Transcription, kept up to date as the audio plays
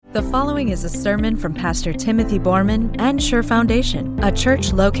The following is a sermon from Pastor Timothy Borman and Sure Foundation, a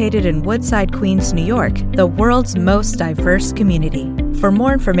church located in Woodside, Queens, New York, the world's most diverse community. For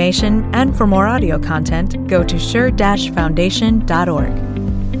more information and for more audio content, go to sure-foundation.org.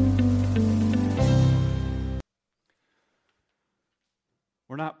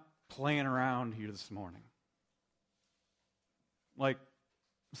 We're not playing around here this morning. Like,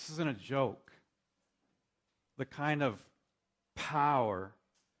 this isn't a joke. The kind of power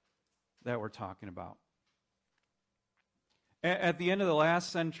that we're talking about. At the end of the last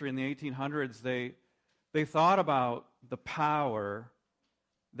century, in the 1800s, they thought about the power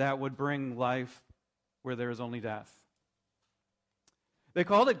that would bring life where there is only death. They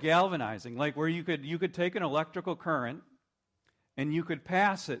called it galvanizing, like where you could take an electrical current and you could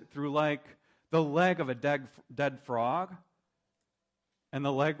pass it through like the leg of a dead frog, and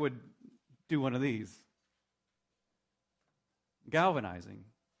the leg would do one of these. Galvanizing.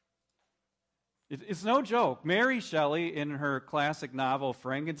 It's no joke. Mary Shelley, in her classic novel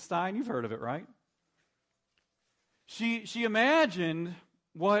Frankenstein, you've heard of it, right? She imagined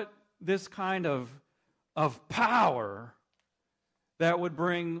what this kind of power that would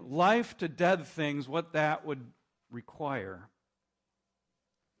bring life to dead things, what that would require.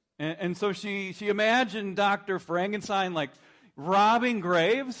 And so she imagined Dr. Frankenstein like robbing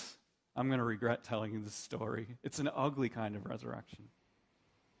graves. I'm going to regret telling you this story. It's an ugly kind of resurrection.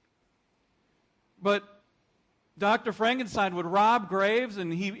 But Dr. Frankenstein would rob graves,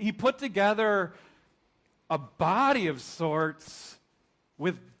 and he put together a body of sorts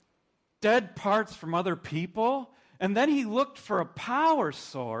with dead parts from other people, and then he looked for a power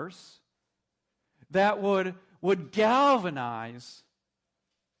source that would galvanize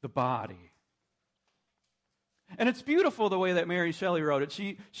the body. And it's beautiful the way that Mary Shelley wrote it.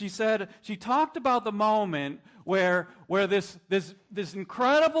 She said, she talked about the moment where this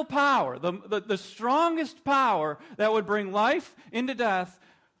incredible power, the strongest power that would bring life into death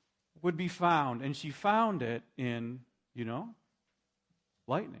would be found. And she found it in,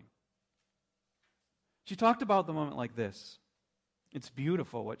 lightning. She talked about the moment like this. It's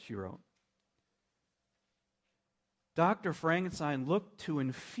beautiful what she wrote. Dr. Frankenstein looked to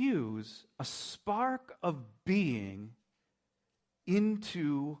infuse a spark of being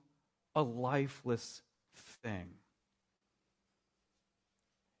into a lifeless thing.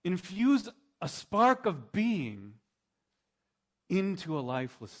 Infused a spark of being into a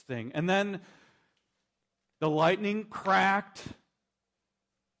lifeless thing. And then the lightning cracked,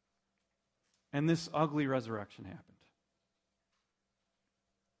 and this ugly resurrection happened.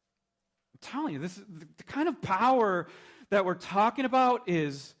 Telling you, this is the kind of power that we're talking about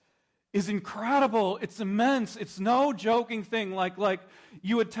is incredible. It's immense. It's no joking thing. Like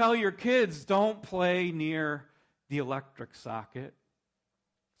you would tell your kids, don't play near the electric socket.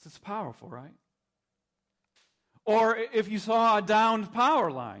 It's powerful, right? Or if you saw a downed power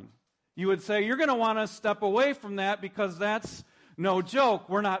line, you would say, you're going to want to step away from that because that's no joke.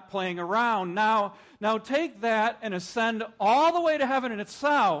 We're not playing around. Now take that and ascend all the way to heaven in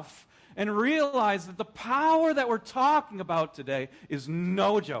itself, and realize that the power that we're talking about today is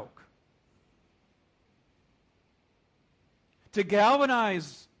no joke. To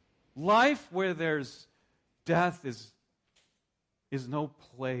galvanize life where there's death is no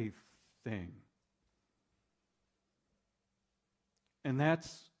plaything. And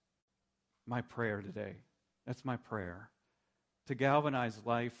that's my prayer today. That's my prayer. To galvanize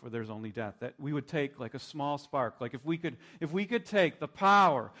life where there's only death, that we would take like a small spark, like if we could take the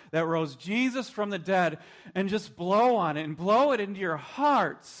power that rose Jesus from the dead and just blow on it and blow it into your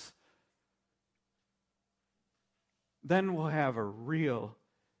hearts, then we'll have a real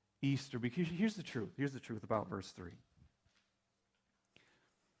Easter. Because here's the truth about verse 3.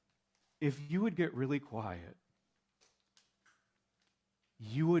 If you would get really quiet,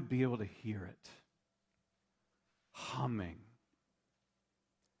 you would be able to hear it humming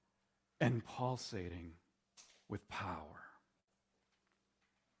and pulsating with power.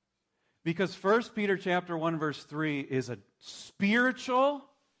 Because 1 Peter chapter 1 verse 3 is a spiritual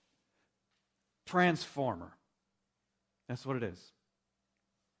transformer. That's what it is.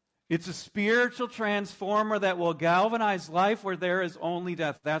 It's a spiritual transformer that will galvanize life where there is only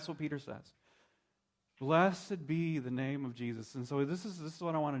death. That's what Peter says. Blessed be the name of Jesus. And so this is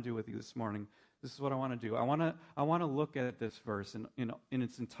what I want to do with you this morning. This is what I want to do. I want to look at this verse in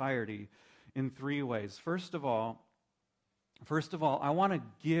its entirety in three ways. First of all, I want to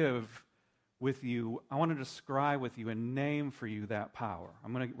give with you, I want to describe with you and name for you that power.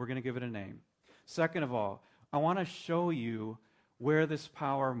 We're going to give it a name. Second of all, I want to show you where this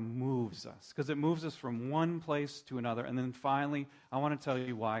power moves us, because it moves us from one place to another. And then finally, I want to tell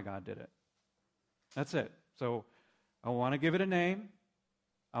you why God did it. That's it. So I want to give it a name.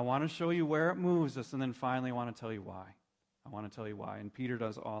 I want to show you where it moves us. And then finally, I want to tell you why. I want to tell you why. And Peter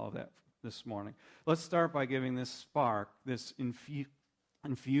does all of that this morning. Let's start by giving this spark, this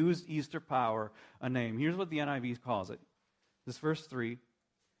infused Easter power, a name. Here's what the NIV calls it. This verse 3,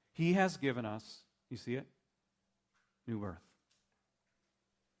 He has given us, you see it? New birth.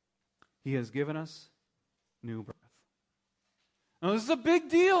 He has given us new birth. Now, this is a big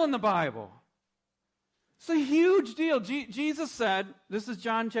deal in the Bible. It's a huge deal. Jesus said, this is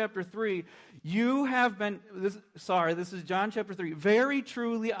John chapter 3, this is John chapter 3. Very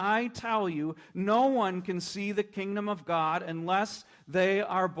truly I tell you, no one can see the kingdom of God unless they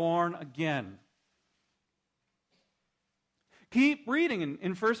are born again. Keep reading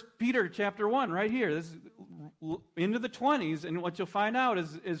in 1 Peter chapter 1 right here. This is into the 20s, and what you'll find out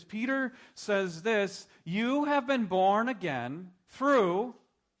is Peter says this, you have been born again through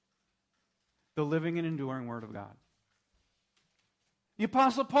the living and enduring Word of God. The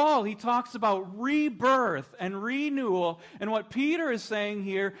Apostle Paul, he talks about rebirth and renewal, and what Peter is saying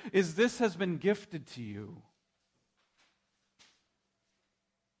here is this has been gifted to you.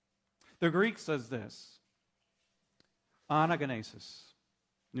 The Greek says this, anagenesis,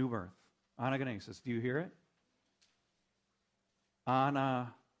 new birth. Anagenesis, do you hear it?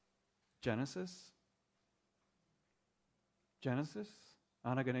 Anagenesis? Genesis?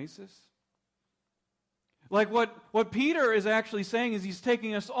 Anagenesis? Like what Peter is actually saying is he's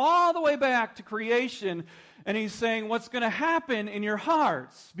taking us all the way back to creation, and he's saying what's going to happen in your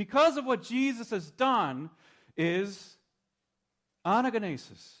hearts because of what Jesus has done is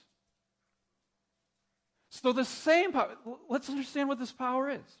anagenesis. So the same power, let's understand what this power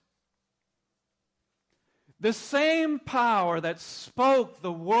is. The same power that spoke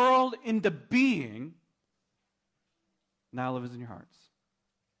the world into being now lives in your hearts.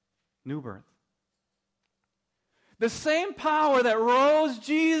 New birth. The same power that rose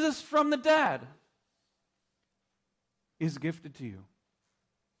Jesus from the dead is gifted to you.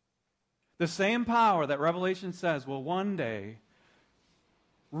 The same power that Revelation says will one day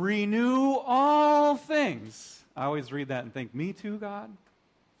renew all things. I always read that and think, me too, God?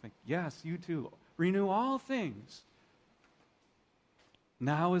 I think, yes, you too. Renew all things.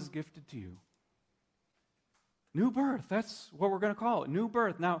 Now is gifted to you. New birth, that's what we're going to call it, new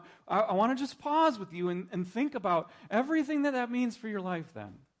birth. Now, I want to just pause with you and think about everything that means for your life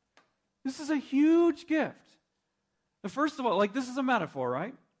then. This is a huge gift. First of all, this is a metaphor,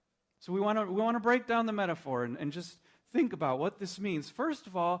 right? So we want to break down the metaphor and just think about what this means. First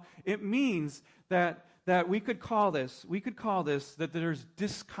of all, it means that we could call this that there's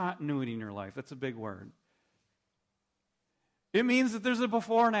discontinuity in your life. That's a big word. It means that there's a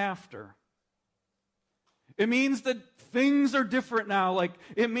before and after. It means that things are different now.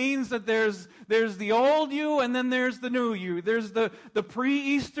 It means that there's the old you and then there's the new you. There's the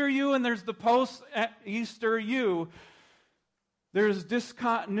pre-Easter you and there's the post-Easter you. There's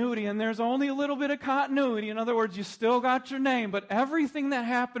discontinuity and there's only a little bit of continuity. In other words, you still got your name, but everything that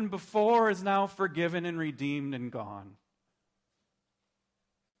happened before is now forgiven and redeemed and gone.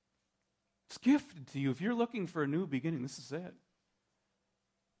 It's gifted to you. If you're looking for a new beginning, this is it.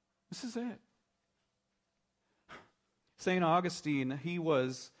 This is it. St. Augustine,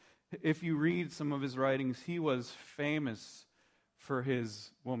 if you read some of his writings, he was famous for his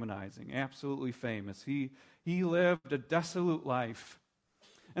womanizing, absolutely famous. He lived a dissolute life.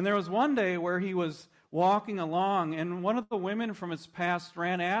 And there was one day where he was walking along, and one of the women from his past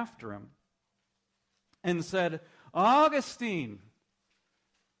ran after him and said, Augustine,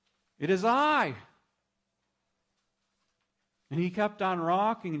 it is I. And he kept on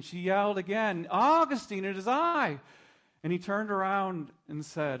rocking, and she yelled again, Augustine, it is I. And he turned around and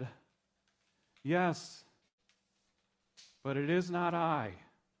said, yes, but it is not I.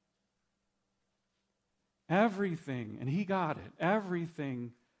 Everything, and he got it,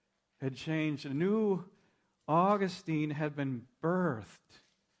 everything had changed. A new Augustine had been birthed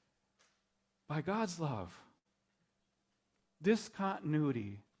by God's love.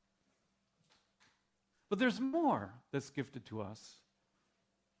 Discontinuity. But there's more that's gifted to us.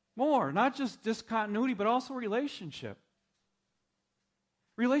 More, not just discontinuity, but also relationship.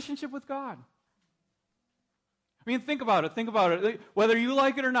 Relationship with God. I mean, think about it. Whether you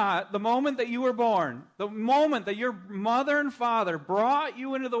like it or not, the moment that you were born, the moment that your mother and father brought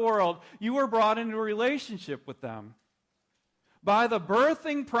you into the world, you were brought into a relationship with them. By the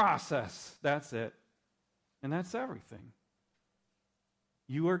birthing process, that's it. And that's everything.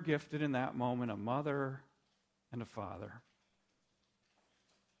 You are gifted in that moment a mother and a father.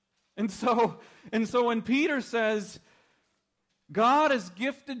 And so when Peter says, God has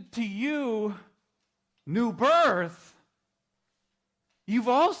gifted to you new birth, you've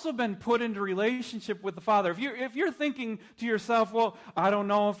also been put into relationship with the Father. If you're thinking to yourself, well, I don't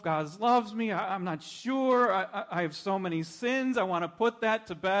know if God loves me, I'm not sure, I have so many sins, I want to put that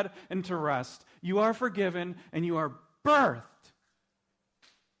to bed and to rest. You are forgiven, and you are birthed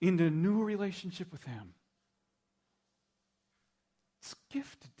into a new relationship with Him. It's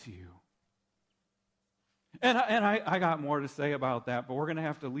gifted to you. And I got more to say about that, but we're going to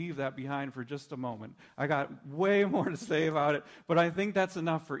have to leave that behind for just a moment. I got way more to say about it, but I think that's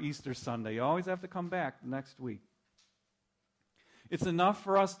enough for Easter Sunday. You always have to come back next week. It's enough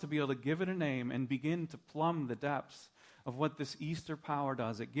for us to be able to give it a name and begin to plumb the depths of what this Easter power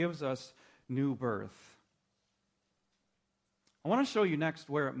does. It gives us new birth. I want to show you next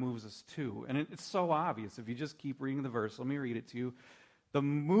where it moves us to, and it's so obvious if you just keep reading the verse. Let me read it to you. The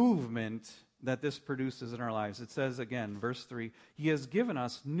movement that this produces in our lives. It says again, verse 3, He has given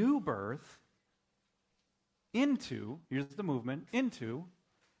us new birth into, here's the movement, into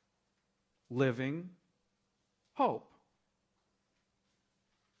living hope.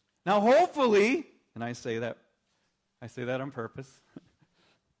 Now hopefully, and I say that on purpose,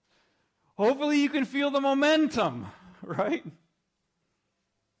 hopefully you can feel the momentum, right?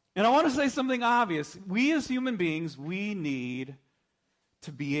 And I want to say something obvious. We as human beings, we need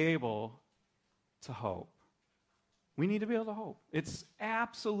to be able to hope. We need to be able to hope. It's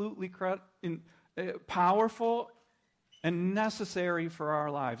absolutely powerful and necessary for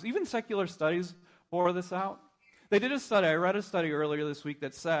our lives. Even secular studies bore this out. They did a study, I read a study earlier this week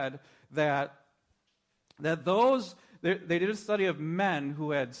that said that they did a study of men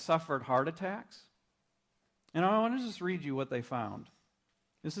who had suffered heart attacks. And I want to just read you what they found.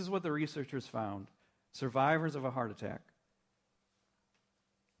 This is what the researchers found. Survivors of a heart attack.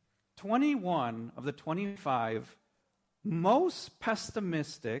 21 of the 25 most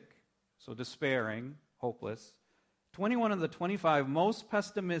pessimistic, so despairing, hopeless, 21 of the 25 most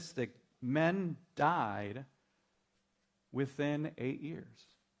pessimistic men died within 8 years.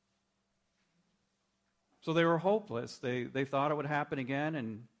 So they were hopeless. They thought it would happen again,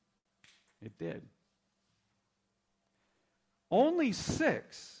 and it did. Only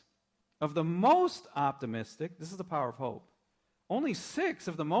 6 of the most optimistic, this is the power of hope, only 6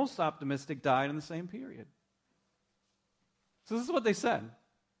 of the most optimistic died in the same period. So this is what they said.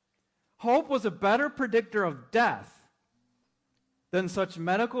 Hope was a better predictor of death than such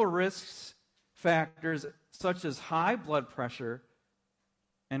medical risks factors such as high blood pressure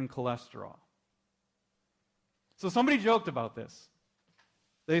and cholesterol. So somebody joked about this.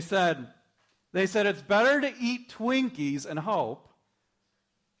 They said it's better to eat Twinkies and hope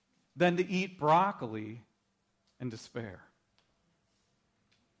than to eat broccoli and despair.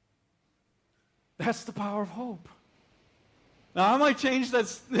 That's the power of hope. Now, I might change that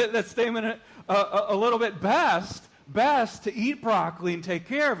statement a little bit. Best to eat broccoli and take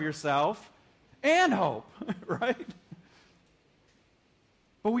care of yourself and hope, right?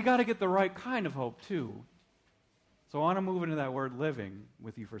 But we got to get the right kind of hope, too. So I want to move into that word living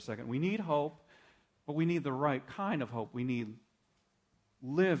with you for a second. We need hope, but we need the right kind of hope. We need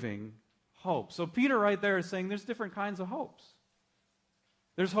living hope. So Peter right there is saying there's different kinds of hopes.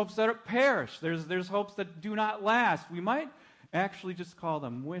 There's hopes that perish. There's hopes that do not last. We might actually just call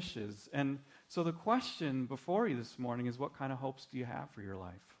them wishes. And so the question before you this morning is, what kind of hopes do you have for your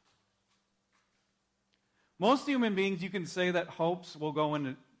life? Most human beings, you can say that hopes will go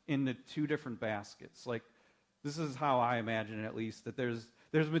into 2 different baskets. Like, this is how I imagine it, at least, that there's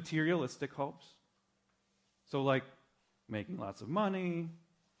materialistic hopes. So like making lots of money,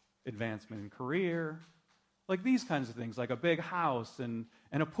 advancement in career, like these kinds of things, like a big house and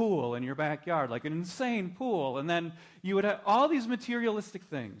a pool in your backyard, like an insane pool. And then you would have all these materialistic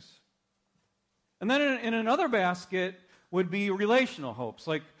things. And then in another basket would be relational hopes,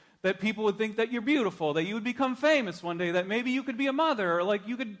 like that people would think that you're beautiful, that you would become famous one day, that maybe you could be a mother, or like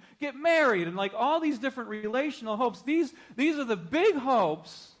you could get married, and like all these different relational hopes. These are the big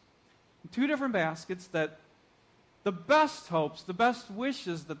hopes, 2 different baskets, that the best hopes, the best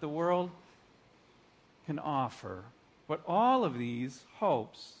wishes that the world can offer. But all of these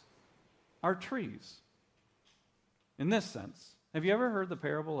hopes are trees. In this sense, have you ever heard the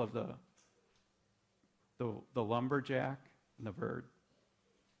parable of the lumberjack and the bird?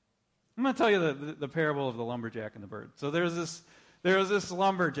 I'm going to tell you the parable of the lumberjack and the bird. So there was this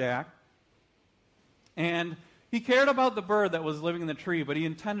lumberjack, and he cared about the bird that was living in the tree, but he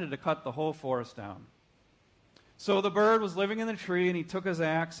intended to cut the whole forest down. So the bird was living in the tree, and he took his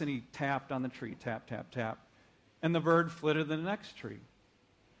axe and he tapped on the tree, tap, tap, tap. And the bird flitted to the next tree.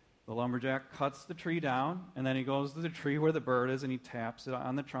 The lumberjack cuts the tree down, and then he goes to the tree where the bird is, and he taps it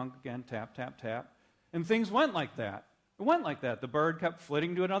on the trunk again, tap, tap, tap. And things went like that. It went like that. The bird kept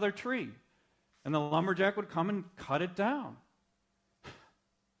flitting to another tree, and the lumberjack would come and cut it down.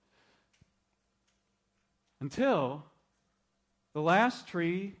 Until the last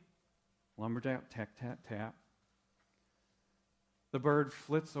tree, lumberjack, tap, tap, tap, the bird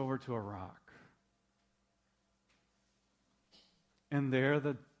flits over to a rock. And there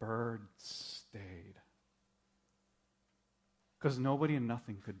the bird stayed. Because nobody and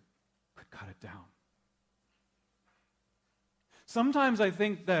nothing could cut it down. Sometimes I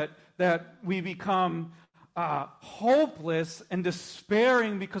think that we become hopeless and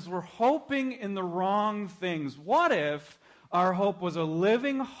despairing because we're hoping in the wrong things. What if our hope was a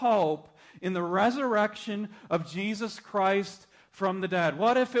living hope in the resurrection of Jesus Christ from the dead?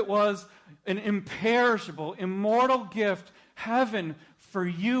 What if it was an imperishable, immortal gift, heaven for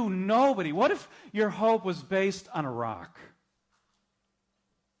you, nobody? What if your hope was based on a rock?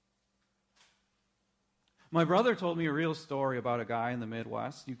 My brother told me a real story about a guy in the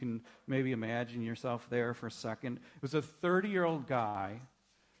Midwest. You can maybe imagine yourself there for a second. It was a 30-year-old guy,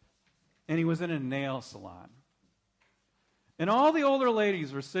 and he was in a nail salon. And all the older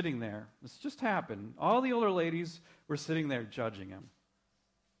ladies were sitting there. This just happened. All the older ladies were sitting there judging him.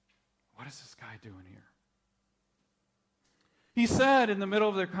 What is this guy doing here? He said in the middle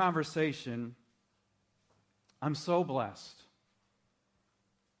of their conversation, "I'm so blessed."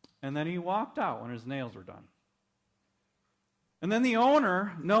 And then he walked out when his nails were done. And then the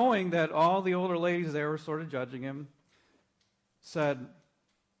owner, knowing that all the older ladies there were sort of judging him, said,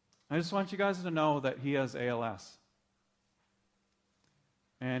 "I just want you guys to know that he has ALS.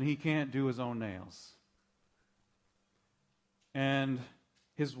 And he can't do his own nails. And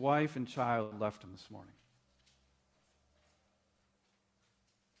his wife and child left him this morning."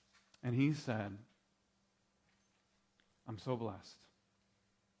 And he said, "I'm so blessed."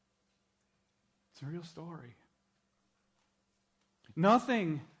 It's a real story.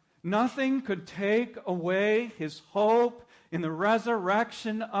 Nothing could take away his hope in the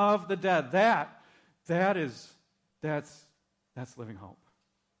resurrection of the dead. That's living hope.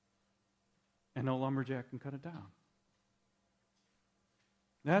 And no lumberjack can cut it down.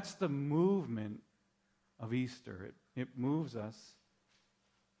 That's the movement of Easter. It moves us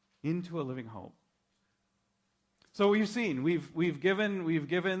into a living hope. So we've seen, we've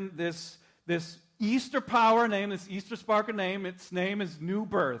given this Easter power name, this Easter spark name. Its name is new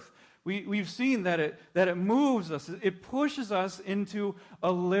birth. We've seen that it moves us. It pushes us into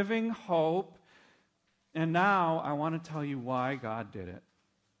a living hope. And now I want to tell you why God did it.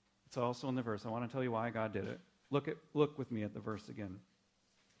 It's also in the verse. I want to tell you why God did it. Look with me at the verse again.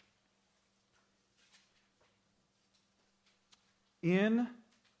 In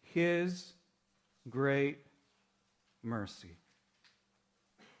His great mercy.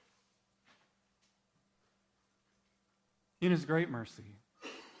 In His great mercy.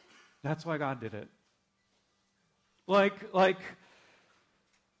 That's why God did it. Like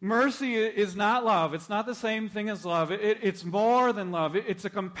mercy is not love. It's not the same thing as love. It's more than love. It's a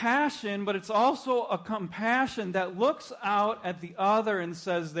compassion, but it's also a compassion that looks out at the other and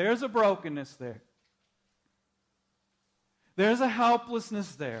says, there's a brokenness there. There's a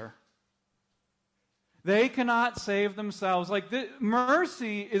helplessness there. They cannot save themselves.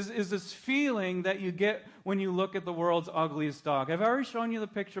 Mercy is this feeling that you get when you look at the world's ugliest dog. Have I already shown you the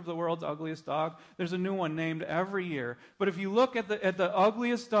picture of the world's ugliest dog? There's a new one named every year. But if you look at the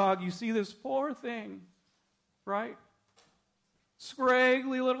ugliest dog, you see this poor thing, right?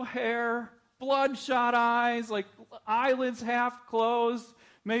 Scraggly little hair, bloodshot eyes, like eyelids half closed,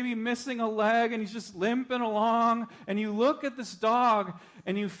 maybe missing a leg, and he's just limping along. And you look at this dog,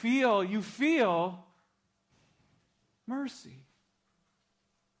 and you feel mercy.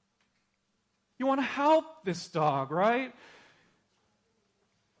 You want to help this dog, right?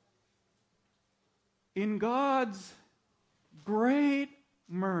 In God's great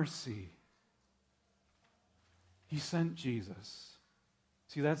mercy, He sent Jesus.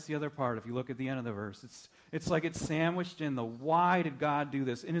 See, that's the other part. If you look at the end of the verse, it's like it's sandwiched in the why did God do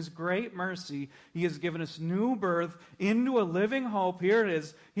this? In His great mercy, He has given us new birth into a living hope. Here it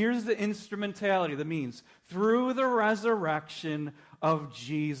is. Here's the instrumentality, the means. Through the resurrection of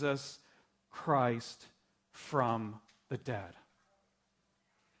Jesus Christ from the dead.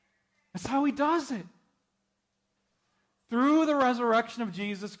 That's how He does it. Through the resurrection of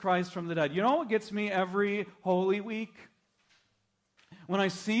Jesus Christ from the dead. You know what gets me every Holy Week? When I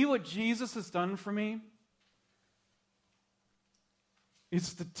see what Jesus has done for me,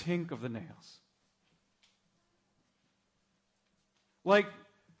 it's the tink of the nails. Like,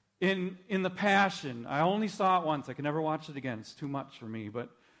 in the Passion. I only saw it once. I can never watch it again. It's too much for me. But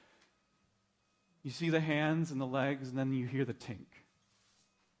you see the hands and the legs, and then you hear the tink.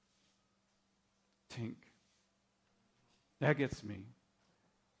 Tink. That gets me.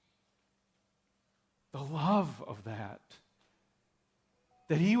 The love of that.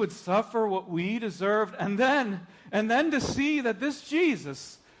 That he would suffer what we deserved, and then to see that this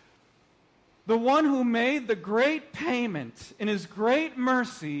Jesus, the one who made the great payment in his great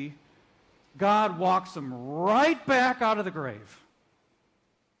mercy, God walks him right back out of the grave.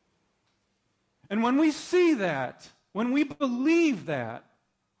 And when we see that, when we believe that,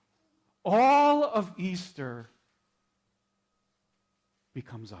 all of Easter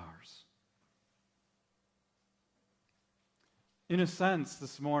becomes ours. In a sense,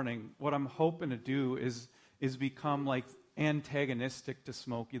 this morning, what I'm hoping to do is become like antagonistic to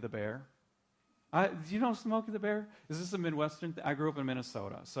Smokey the Bear. Do you know Smokey the Bear? Is this a Midwestern thing? I grew up in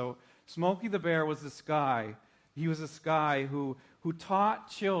Minnesota. So Smokey the Bear was this guy. He was this guy who taught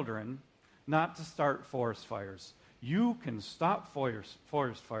children not to start forest fires. You can stop forest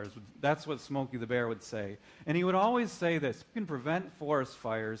fires. That's what Smokey the Bear would say. And he would always say this: you can prevent forest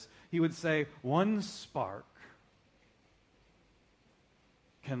fires. He would say, one spark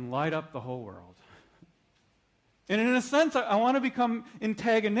can light up the whole world. And in a sense, I want to become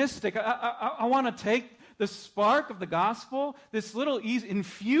antagonistic. I want to take the spark of the gospel, this little ease,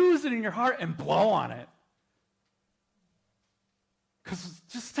 infuse it in your heart and blow on it. Because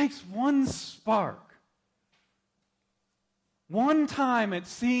it just takes one spark. One time at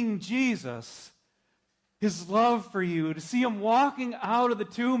seeing Jesus, his love for you, to see him walking out of the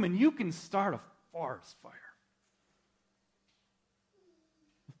tomb, and you can start a forest fire.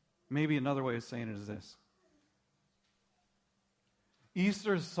 Maybe another way of saying it is this.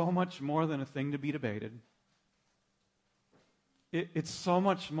 Easter is so much more than a thing to be debated. It's so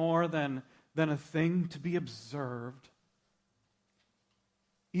much more than a thing to be observed.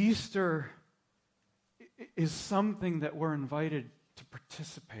 Easter is something that we're invited to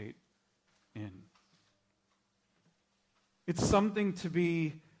participate in. It's something to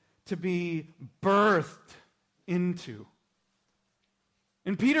be birthed into.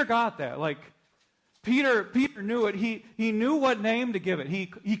 And Peter got that. Like, Peter knew it. He knew what name to give it.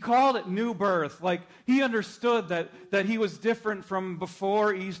 He called it new birth. Like, he understood that he was different from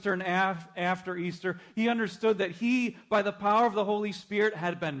before Easter and after Easter. He understood that he, by the power of the Holy Spirit,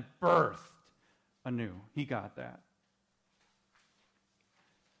 had been birthed anew. He got that.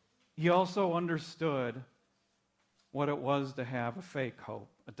 He also understood what it was to have a fake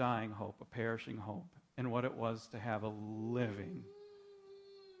hope, a dying hope, a perishing hope, and what it was to have a living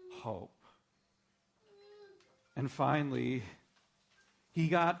hope. And finally, he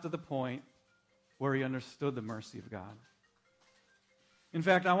got to the point where he understood the mercy of God. In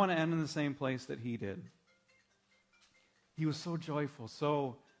fact, I want to end in the same place that he did. He was so joyful,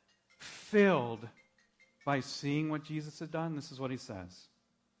 so filled by seeing what Jesus had done. This is what he says.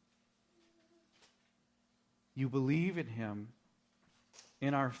 You believe in him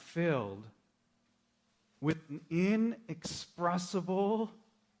and are filled with an inexpressible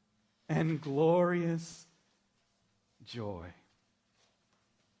and glorious joy.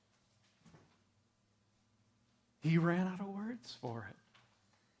 He ran out of words for it.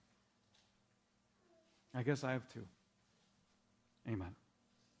 I guess I have to. Amen.